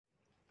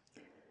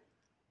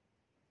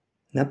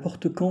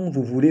N'importe quand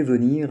vous voulez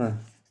venir,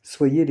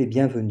 soyez les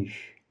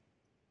bienvenus.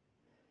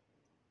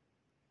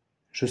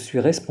 Je suis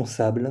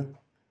responsable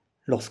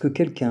lorsque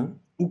quelqu'un,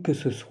 ou que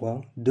ce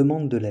soit,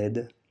 demande de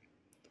l'aide.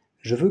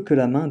 Je veux que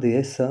la main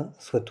des SA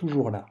soit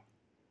toujours là.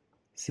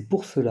 C'est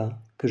pour cela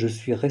que je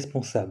suis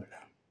responsable.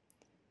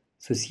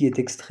 Ceci est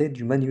extrait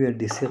du manuel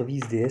des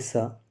services des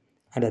SA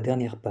à la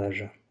dernière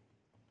page.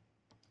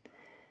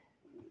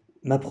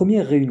 Ma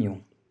première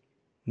réunion,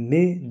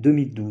 mai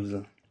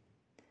 2012.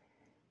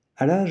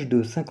 À l'âge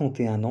de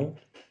 51 ans,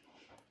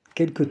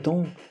 quelque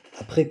temps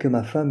après que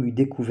ma femme eut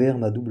découvert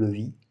ma double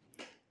vie,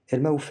 elle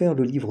m'a offert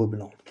le livre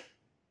blanc.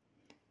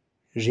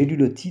 J'ai lu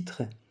le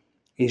titre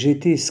et j'ai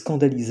été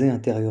scandalisé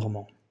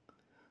intérieurement.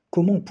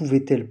 Comment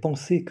pouvait-elle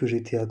penser que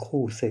j'étais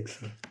accro au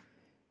sexe ?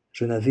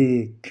 Je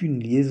n'avais qu'une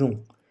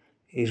liaison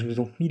et je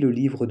donc mis le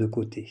livre de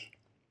côté.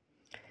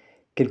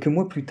 Quelques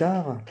mois plus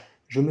tard,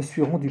 je me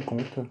suis rendu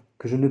compte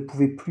que je ne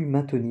pouvais plus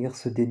maintenir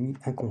ce déni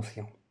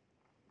inconscient.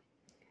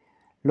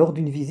 Lors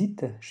d'une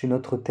visite chez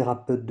notre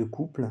thérapeute de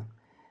couple,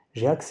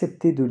 j'ai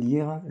accepté de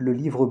lire le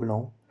livre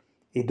blanc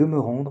et de me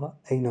rendre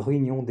à une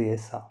réunion des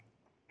SA.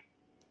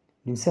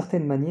 D'une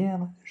certaine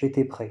manière,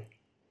 j'étais prêt,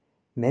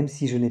 même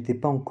si je n'étais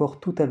pas encore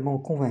totalement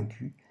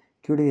convaincu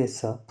que les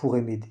SA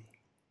pourraient m'aider.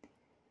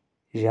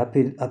 J'ai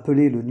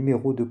appelé le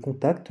numéro de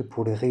contact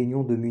pour les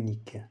réunions de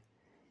Munich.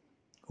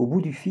 Au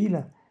bout du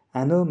fil,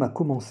 un homme a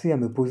commencé à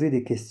me poser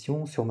des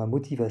questions sur ma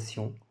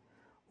motivation,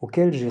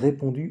 auxquelles j'ai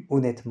répondu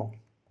honnêtement.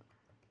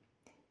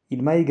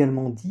 Il m'a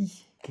également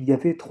dit qu'il y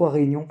avait 3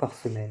 réunions par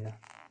semaine.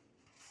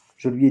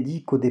 Je lui ai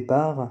dit qu'au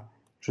départ,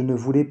 je ne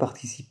voulais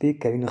participer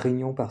qu'à une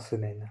réunion par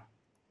semaine.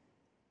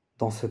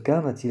 Dans ce cas,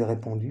 m'a-t-il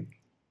répondu,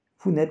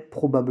 vous n'êtes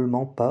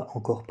probablement pas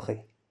encore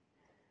prêt.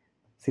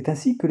 C'est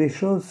ainsi que les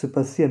choses se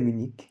passaient à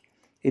Munich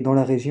et dans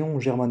la région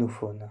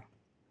germanophone.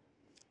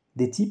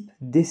 Des types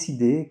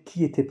décidaient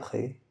qui était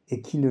prêt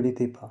et qui ne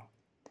l'était pas.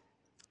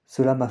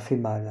 Cela m'a fait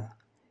mal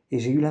et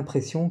j'ai eu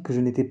l'impression que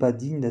je n'étais pas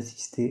digne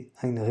d'assister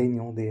à une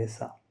réunion des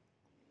SA.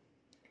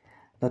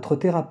 Notre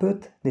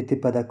thérapeute n'était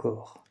pas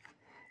d'accord.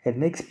 Elle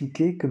m'a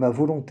expliqué que ma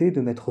volonté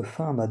de mettre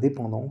fin à ma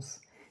dépendance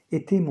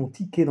était mon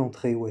ticket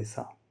d'entrée au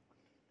SA.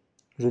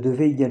 Je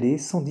devais y aller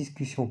sans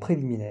discussion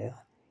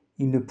préliminaire,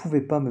 il ne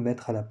pouvait pas me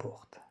mettre à la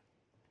porte.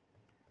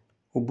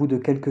 Au bout de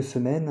quelques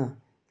semaines,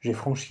 j'ai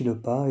franchi le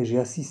pas et j'ai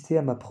assisté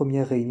à ma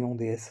première réunion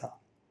des SA.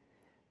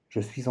 Je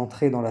suis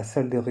entré dans la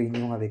salle de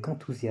réunion avec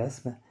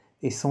enthousiasme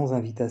et sans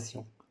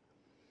invitation.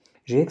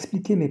 J'ai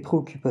expliqué mes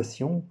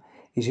préoccupations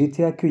et j'ai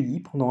été accueilli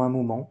pendant un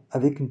moment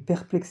avec une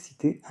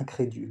perplexité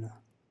incrédule.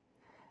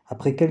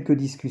 Après quelques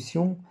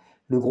discussions,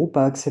 le groupe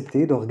a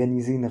accepté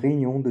d'organiser une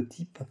réunion de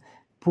type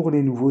pour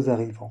les nouveaux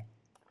arrivants.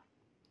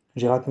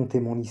 J'ai raconté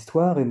mon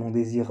histoire et mon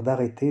désir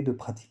d'arrêter de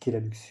pratiquer la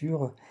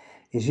luxure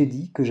et j'ai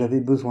dit que j'avais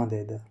besoin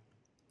d'aide.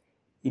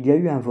 Il y a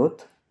eu un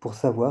vote pour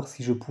savoir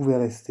si je pouvais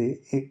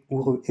rester et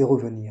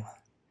revenir.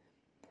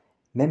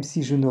 Même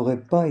si je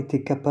n'aurais pas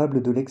été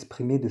capable de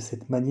l'exprimer de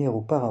cette manière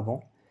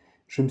auparavant,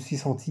 je me suis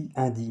senti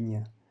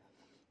indigne.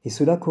 Et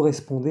cela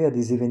correspondait à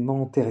des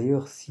événements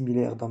antérieurs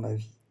similaires dans ma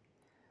vie.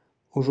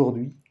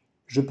 Aujourd'hui,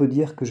 je peux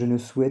dire que je ne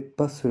souhaite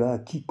pas cela à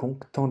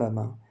quiconque tend la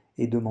main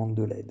et demande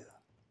de l'aide.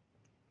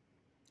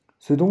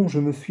 Ce dont je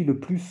me suis le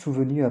plus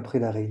souvenu après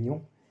la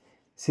réunion,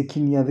 c'est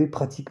qu'il n'y avait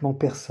pratiquement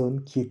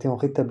personne qui était en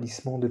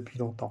rétablissement depuis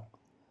longtemps,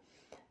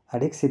 à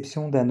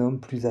l'exception d'un homme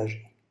plus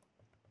âgé.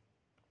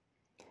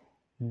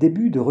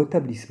 Début de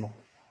rétablissement.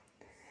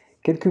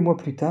 Quelques mois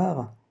plus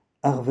tard,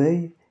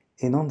 Harvey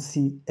et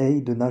Nancy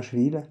Hay de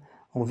Nashville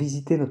ont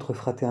visité notre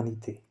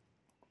fraternité.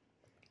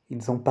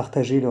 Ils ont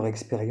partagé leur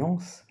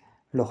expérience,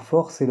 leur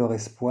force et leur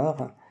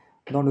espoir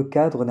dans le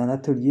cadre d'un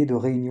atelier de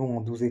réunion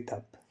en 12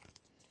 étapes.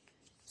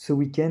 Ce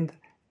week-end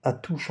a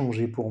tout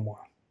changé pour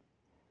moi.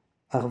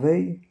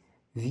 Harvey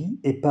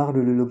vit et parle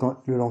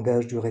le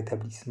langage du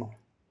rétablissement.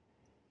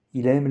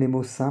 Il aime les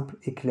mots simples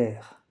et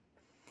clairs.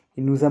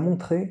 Il nous a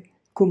montré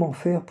comment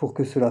faire pour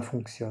que cela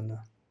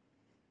fonctionne.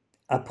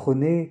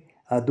 Apprenez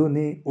à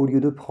donner au lieu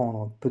de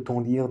prendre, peut-on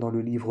lire dans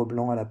le livre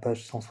blanc à la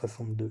page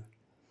 162.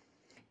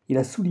 Il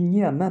a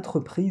souligné à maintes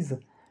reprises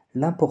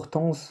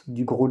l'importance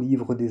du gros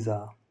livre des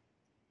arts.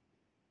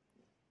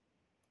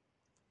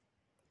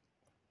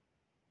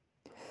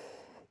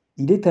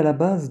 Il est à la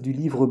base du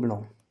livre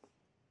blanc.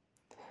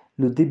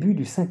 Le début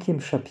du 5e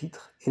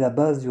chapitre est la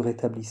base du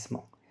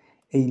rétablissement,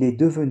 et il est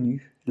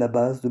devenu la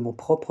base de mon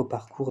propre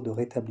parcours de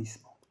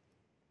rétablissement.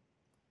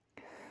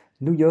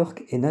 New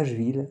York et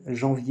Nashville,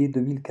 janvier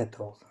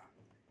 2014.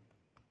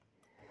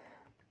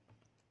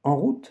 En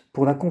route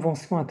pour la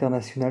Convention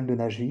internationale de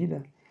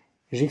Nashville,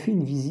 j'ai fait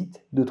une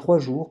visite de 3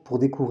 jours pour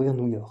découvrir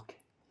New York.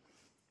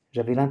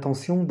 J'avais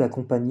l'intention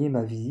d'accompagner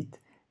ma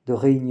visite de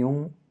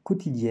réunions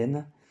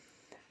quotidiennes.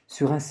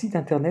 Sur un site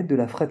internet de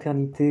la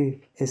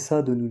fraternité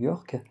SA de New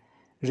York,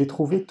 j'ai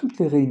trouvé toutes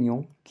les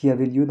réunions qui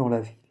avaient lieu dans la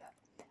ville,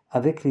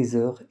 avec les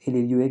heures et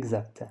les lieux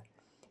exacts,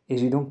 et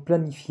j'ai donc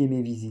planifié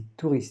mes visites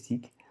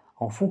touristiques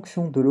en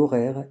fonction de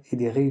l'horaire et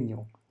des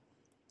réunions.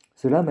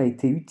 Cela m'a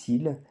été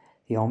utile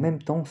et en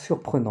même temps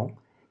surprenant,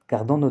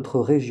 car dans notre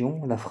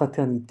région, la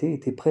fraternité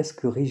était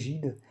presque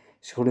rigide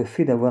sur le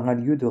fait d'avoir un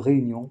lieu de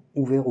réunion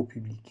ouvert au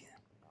public.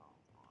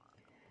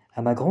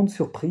 À ma grande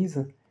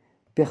surprise,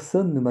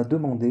 personne ne m'a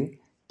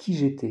demandé qui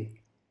j'étais,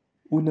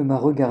 ou ne m'a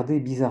regardé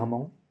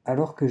bizarrement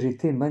alors que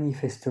j'étais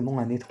manifestement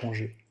un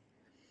étranger.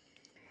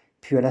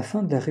 Puis à la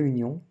fin de la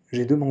réunion,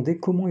 j'ai demandé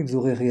comment ils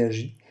auraient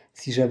réagi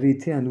si j'avais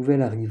été un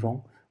nouvel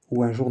arrivant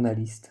ou un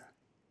journaliste.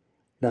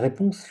 La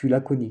réponse fut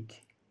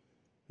laconique.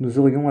 Nous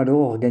aurions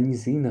alors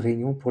organisé une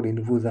réunion pour les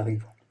nouveaux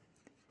arrivants.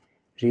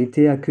 J'ai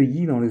été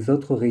accueilli dans les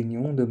autres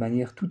réunions de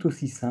manière tout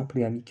aussi simple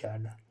et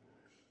amicale.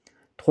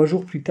 3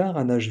 jours plus tard,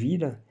 à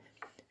Nashville,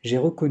 j'ai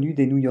reconnu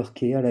des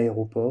New-Yorkais à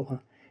l'aéroport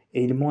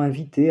et ils m'ont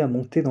invité à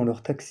monter dans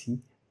leur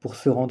taxi pour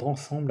se rendre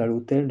ensemble à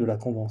l'hôtel de la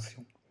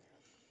convention.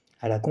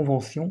 À la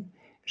convention,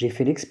 j'ai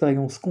fait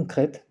l'expérience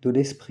concrète de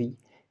l'esprit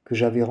que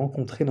j'avais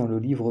rencontré dans le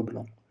livre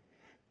blanc.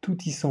 Tout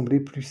y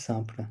semblait plus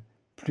simple,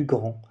 plus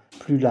grand,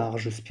 plus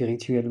large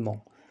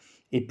spirituellement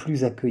et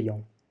plus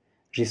accueillant.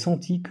 J'ai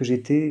senti que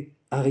j'étais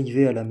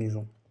arrivé à la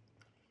maison.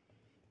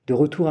 De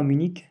retour à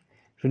Munich,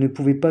 je ne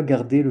pouvais pas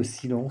garder le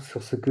silence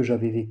sur ce que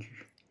j'avais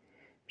vécu.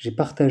 J'ai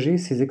partagé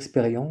ces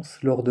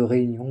expériences lors de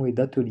réunions et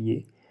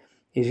d'ateliers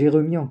et j'ai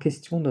remis en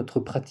question notre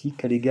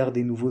pratique à l'égard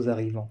des nouveaux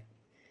arrivants.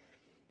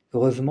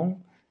 Heureusement,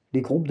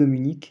 les groupes de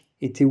Munich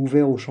étaient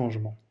ouverts au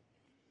changement.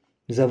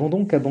 Nous avons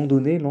donc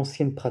abandonné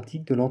l'ancienne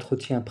pratique de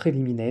l'entretien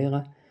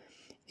préliminaire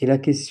et la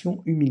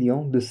question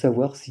humiliante de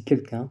savoir si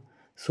quelqu'un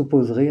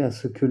s'opposerait à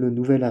ce que le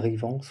nouvel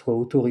arrivant soit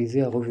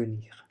autorisé à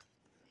revenir.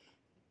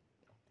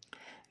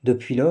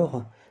 Depuis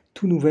lors,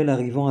 tout nouvel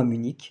arrivant à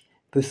Munich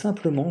peut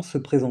simplement se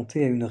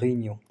présenter à une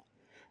réunion.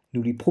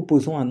 Nous lui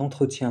proposons un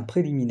entretien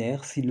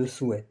préliminaire s'il le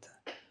souhaite.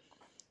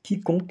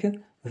 Quiconque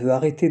veut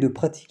arrêter de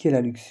pratiquer la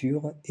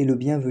luxure est le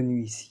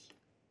bienvenu ici.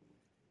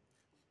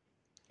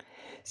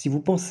 Si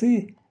vous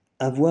pensez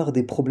avoir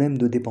des problèmes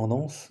de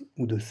dépendance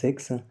ou de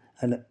sexe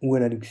ou à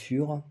la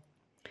luxure,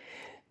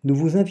 nous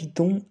vous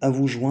invitons à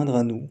vous joindre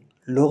à nous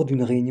lors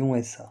d'une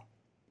réunion SA.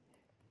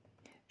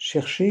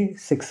 Cherchez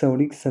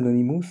Sexaholics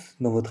Anonymous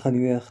dans votre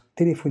annuaire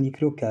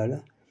téléphonique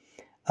local,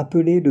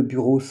 appelez le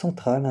Bureau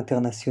central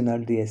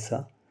international des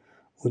SA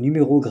au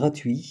numéro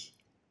gratuit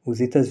aux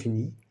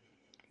États-Unis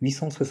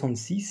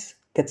 866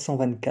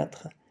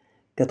 424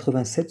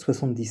 87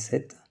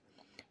 77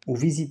 ou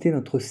visitez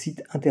notre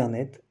site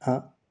internet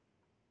à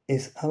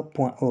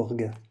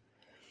sa.org.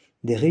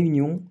 Des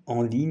réunions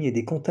en ligne et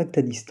des contacts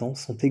à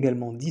distance sont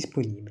également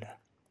disponibles.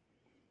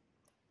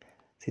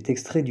 C'est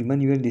extrait du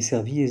manuel des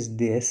services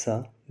des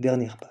SA,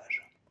 dernière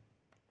page.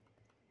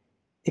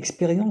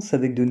 Expérience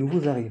avec de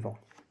nouveaux arrivants.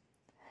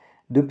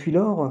 Depuis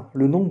lors,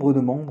 le nombre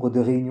de membres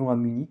de réunions à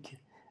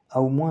Munich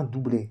a au moins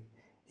doublé,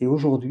 et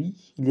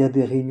aujourd'hui, il y a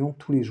des réunions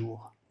tous les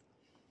jours.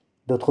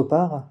 D'autre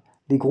part,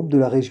 les groupes de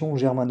la région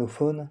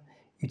germanophone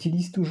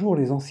utilisent toujours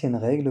les anciennes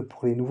règles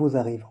pour les nouveaux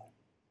arrivants.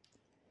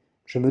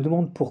 Je me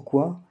demande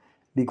pourquoi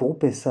les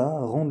groupes SA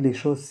rendent les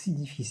choses si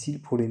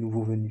difficiles pour les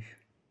nouveaux venus.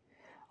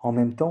 En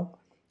même temps,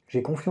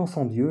 j'ai confiance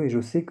en Dieu et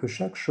je sais que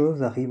chaque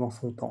chose arrive en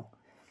son temps.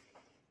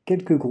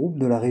 Quelques groupes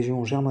de la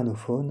région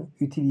germanophone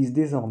utilisent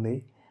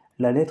désormais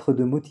la lettre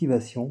de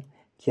motivation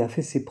qui a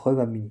fait ses preuves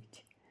à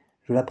Munich.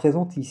 Je la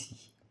présente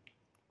ici.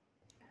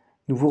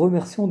 Nous vous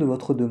remercions de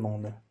votre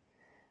demande.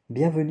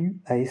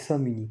 Bienvenue à SA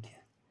Munich.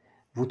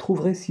 Vous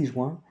trouverez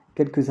ci-joint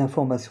quelques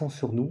informations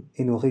sur nous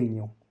et nos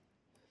réunions.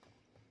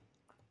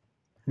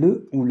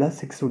 Le ou la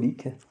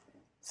sexolique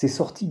s'est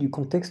sorti du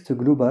contexte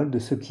global de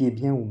ce qui est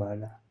bien ou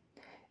mal.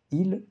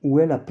 Il ou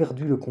elle a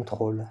perdu le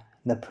contrôle,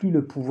 n'a plus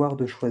le pouvoir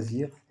de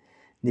choisir,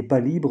 n'est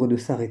pas libre de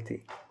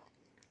s'arrêter.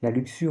 La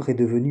luxure est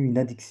devenue une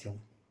addiction.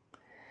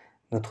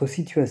 Notre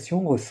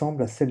situation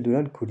ressemble à celle de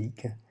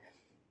l'alcoolique,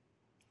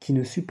 qui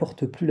ne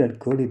supporte plus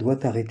l'alcool et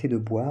doit arrêter de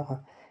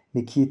boire,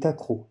 mais qui est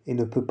accro et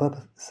ne peut pas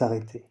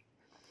s'arrêter.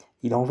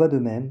 Il en va de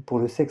même pour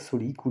le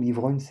sexolique ou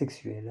l'ivrogne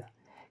sexuel,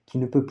 qui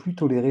ne peut plus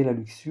tolérer la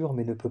luxure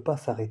mais ne peut pas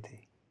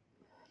s'arrêter.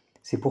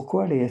 C'est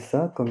pourquoi les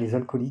SA, comme les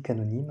alcooliques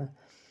anonymes,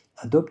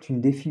 adoptent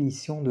une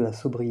définition de la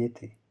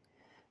sobriété.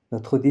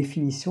 Notre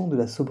définition de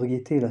la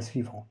sobriété est la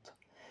suivante.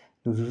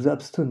 Nous nous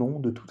abstenons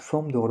de toute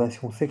forme de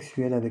relation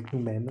sexuelle avec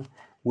nous-mêmes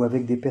ou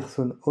avec des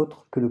personnes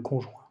autres que le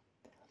conjoint.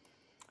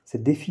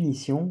 Cette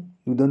définition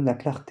nous donne la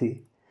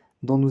clarté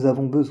dont nous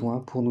avons besoin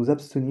pour nous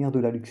abstenir de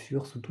la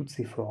luxure sous toutes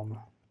ses formes.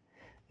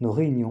 Nos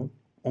réunions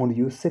ont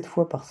lieu 7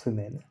 fois par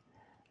semaine,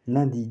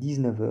 lundi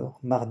 19h,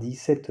 mardi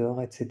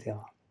 7h, etc.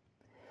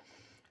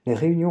 Les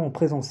réunions en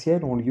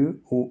présentiel ont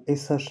lieu au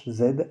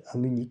SHZ à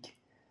Munich,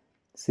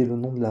 c'est le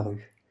nom de la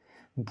rue.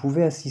 Vous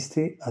pouvez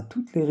assister à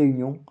toutes les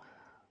réunions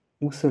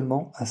ou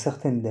seulement à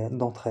certaines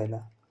d'entre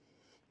elles.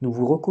 Nous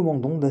vous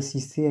recommandons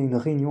d'assister à une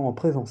réunion en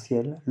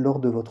présentiel lors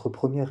de votre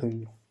première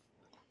réunion.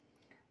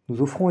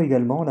 Nous offrons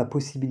également la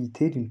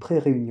possibilité d'une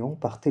pré-réunion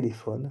par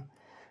téléphone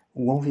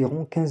ou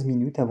environ 15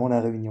 minutes avant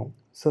la réunion,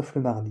 sauf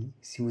le mardi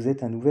si vous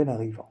êtes un nouvel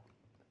arrivant.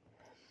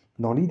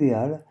 Dans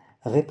l'idéal,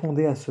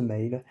 répondez à ce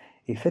mail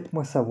et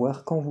faites-moi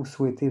savoir quand vous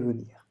souhaitez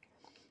venir.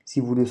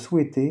 Si vous le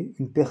souhaitez,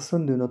 une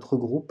personne de notre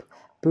groupe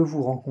peut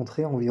vous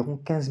rencontrer environ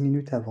 15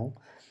 minutes avant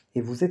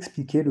et vous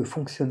expliquer le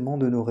fonctionnement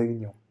de nos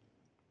réunions.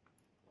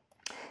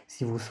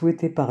 Si vous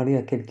souhaitez parler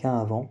à quelqu'un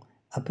avant,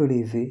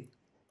 appelez V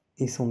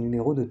et son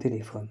numéro de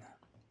téléphone.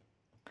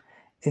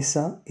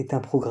 SA est un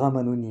programme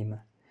anonyme.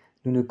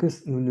 Nous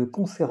ne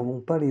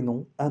conservons pas les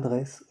noms,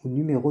 adresses ou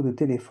numéros de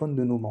téléphone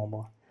de nos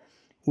membres,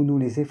 ou nous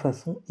les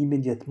effaçons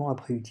immédiatement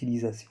après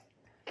utilisation.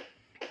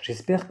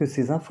 J'espère que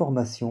ces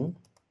informations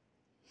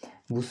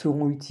vous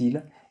seront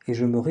utiles et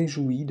je me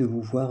réjouis de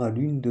vous voir à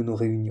l'une de nos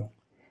réunions.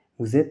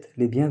 Vous êtes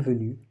les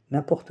bienvenus,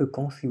 n'importe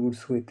quand si vous le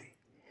souhaitez.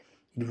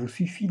 Il vous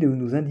suffit de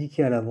nous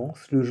indiquer à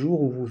l'avance le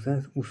jour où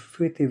vous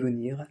souhaitez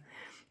venir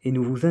et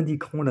nous vous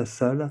indiquerons la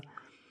salle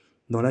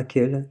dans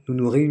laquelle nous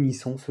nous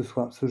réunissons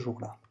ce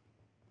jour-là.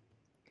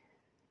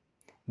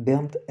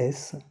 Bernd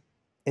S,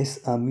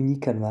 SA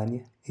Munich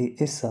Allemagne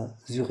et SA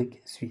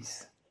Zurich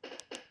Suisse.